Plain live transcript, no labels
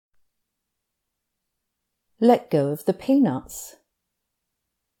Let go of the peanuts.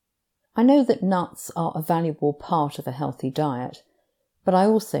 I know that nuts are a valuable part of a healthy diet, but I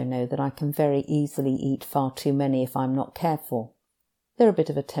also know that I can very easily eat far too many if I'm not careful. They're a bit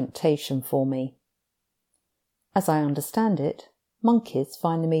of a temptation for me. As I understand it, monkeys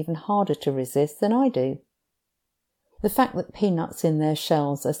find them even harder to resist than I do. The fact that peanuts in their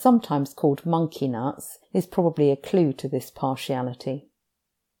shells are sometimes called monkey nuts is probably a clue to this partiality.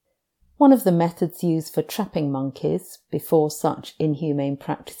 One of the methods used for trapping monkeys, before such inhumane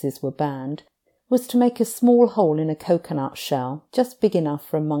practices were banned, was to make a small hole in a coconut shell just big enough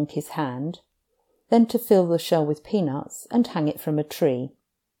for a monkey's hand, then to fill the shell with peanuts and hang it from a tree.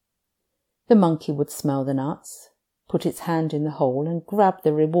 The monkey would smell the nuts, put its hand in the hole and grab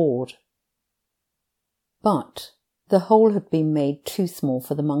the reward. But the hole had been made too small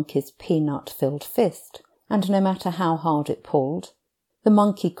for the monkey's peanut-filled fist, and no matter how hard it pulled, the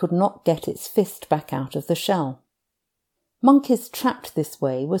monkey could not get its fist back out of the shell. Monkeys trapped this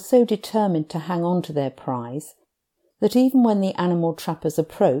way were so determined to hang on to their prize that even when the animal trappers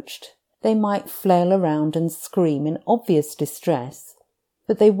approached, they might flail around and scream in obvious distress,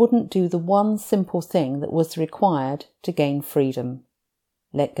 but they wouldn't do the one simple thing that was required to gain freedom: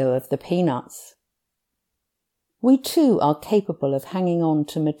 let go of the peanuts. We too are capable of hanging on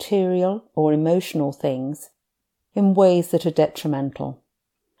to material or emotional things in ways that are detrimental.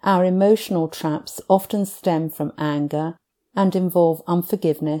 Our emotional traps often stem from anger and involve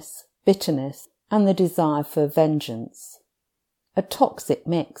unforgiveness, bitterness, and the desire for vengeance. A toxic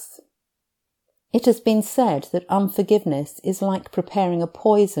mix. It has been said that unforgiveness is like preparing a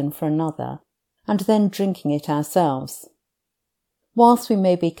poison for another and then drinking it ourselves. Whilst we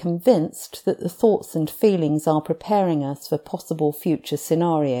may be convinced that the thoughts and feelings are preparing us for possible future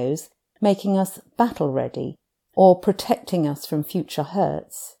scenarios, making us battle-ready, or protecting us from future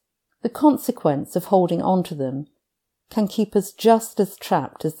hurts, the consequence of holding on to them can keep us just as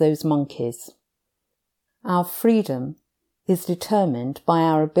trapped as those monkeys. Our freedom is determined by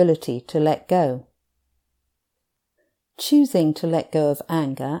our ability to let go. Choosing to let go of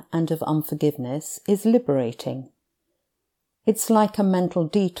anger and of unforgiveness is liberating. It's like a mental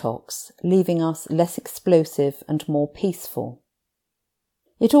detox, leaving us less explosive and more peaceful.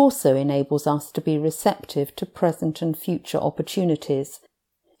 It also enables us to be receptive to present and future opportunities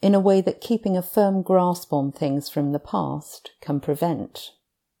in a way that keeping a firm grasp on things from the past can prevent.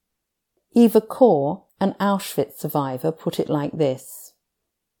 Eva Kor, an Auschwitz survivor, put it like this: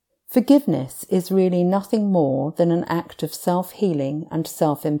 forgiveness is really nothing more than an act of self-healing and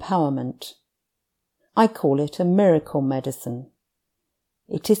self-empowerment. I call it a miracle medicine.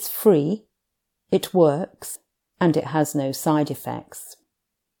 It is free, it works, and it has no side effects.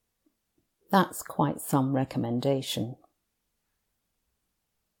 That's quite some recommendation.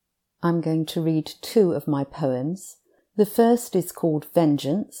 I'm going to read 2 of my poems. The first is called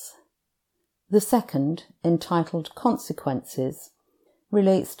Vengeance. The second, entitled Consequences,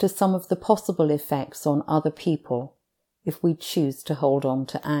 relates to some of the possible effects on other people if we choose to hold on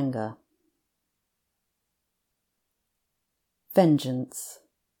to anger. Vengeance.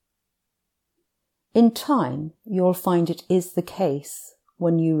 In time, you'll find it is the case,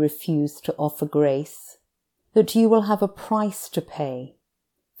 when you refuse to offer grace, that you will have a price to pay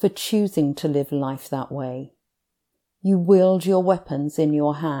for choosing to live life that way. You wield your weapons in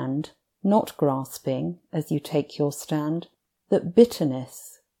your hand, not grasping, as you take your stand, that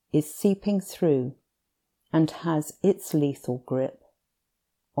bitterness is seeping through and has its lethal grip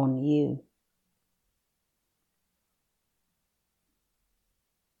on you.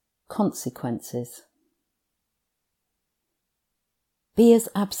 Consequences. Be as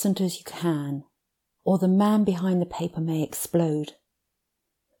absent as you can, or the man behind the paper may explode.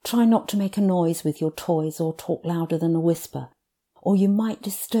 Try not to make a noise with your toys or talk louder than a whisper, or you might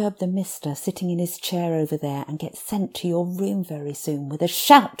disturb the mister sitting in his chair over there and get sent to your room very soon with a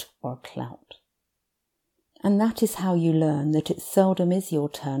shout or a clout. And that is how you learn that it seldom is your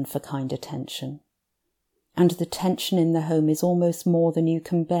turn for kind attention. And the tension in the home is almost more than you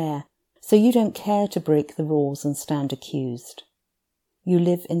can bear, so you don't care to break the rules and stand accused. You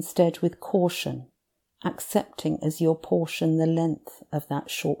live instead with caution, accepting as your portion the length of that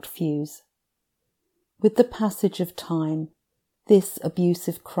short fuse. With the passage of time, this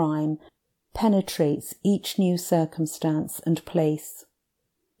abusive crime penetrates each new circumstance and place.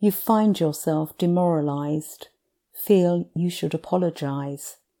 You find yourself demoralized, feel you should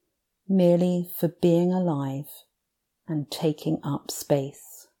apologize, merely for being alive and taking up space.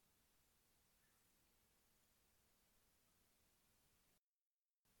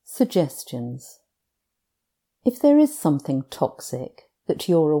 Suggestions. If there is something toxic that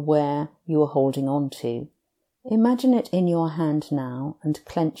you're aware you are holding on to, Imagine it in your hand now and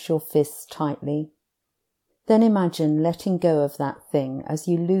clench your fists tightly. Then imagine letting go of that thing as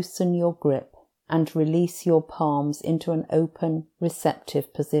you loosen your grip and release your palms into an open,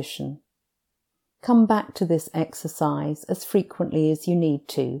 receptive position. Come back to this exercise as frequently as you need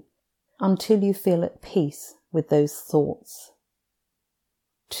to, until you feel at peace with those thoughts.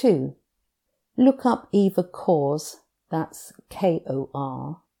 2. Look up Eva Kors, that's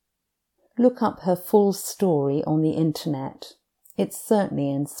K-O-R. Look up her full story on the internet. It's certainly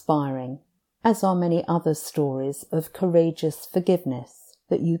inspiring, as are many other stories of courageous forgiveness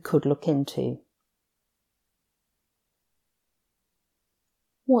that you could look into.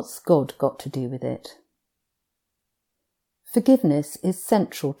 What's God got to do with it? Forgiveness is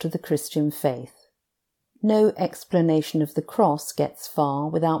central to the Christian faith. No explanation of the cross gets far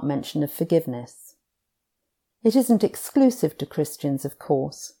without mention of forgiveness. It isn't exclusive to Christians, of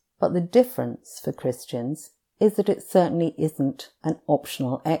course, but the difference for Christians is that it certainly isn't an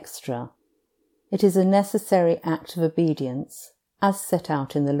optional extra. It is a necessary act of obedience, as set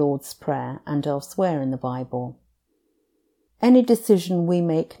out in the Lord's Prayer and elsewhere in the Bible. Any decision we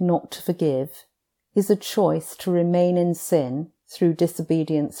make not to forgive is a choice to remain in sin through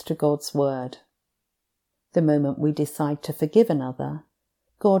disobedience to God's word. The moment we decide to forgive another,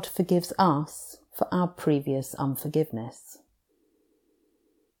 God forgives us for our previous unforgiveness.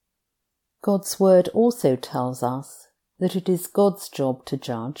 God's word also tells us that it is God's job to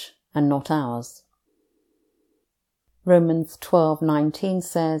judge and not ours. Romans 12:19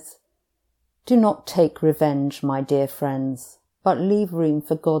 says, "Do not take revenge, my dear friends, but leave room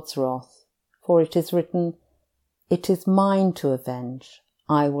for God's wrath, for it is written, 'It is mine to avenge,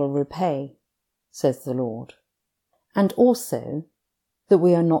 I will repay,' says the Lord." And also that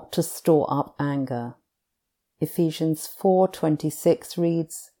we are not to store up anger. Ephesians 4:26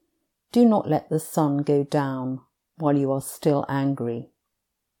 reads, "Do not let the sun go down while you are still angry."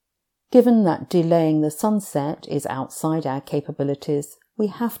 Given that delaying the sunset is outside our capabilities, we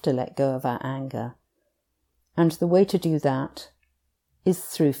have to let go of our anger. And the way to do that is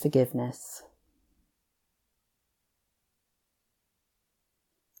through forgiveness.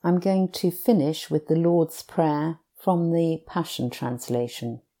 I'm going to finish with the Lord's Prayer from the Passion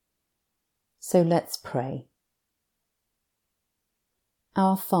Translation. So let's pray.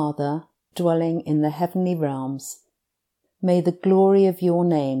 Our Father, dwelling in the heavenly realms, may the glory of your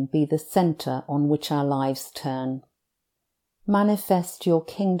name be the centre on which our lives turn. Manifest your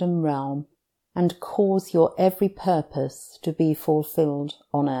kingdom realm and cause your every purpose to be fulfilled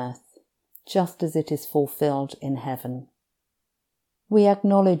on earth, just as it is fulfilled in heaven. We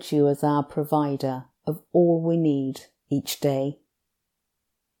acknowledge you as our provider of all we need each day.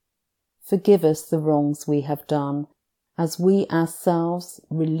 Forgive us the wrongs we have done, as we ourselves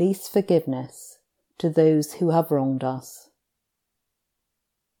release forgiveness to those who have wronged us.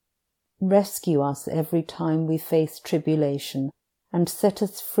 Rescue us every time we face tribulation and set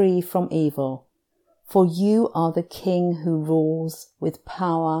us free from evil, for you are the King who rules with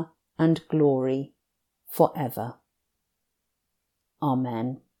power and glory forever.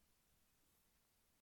 Amen.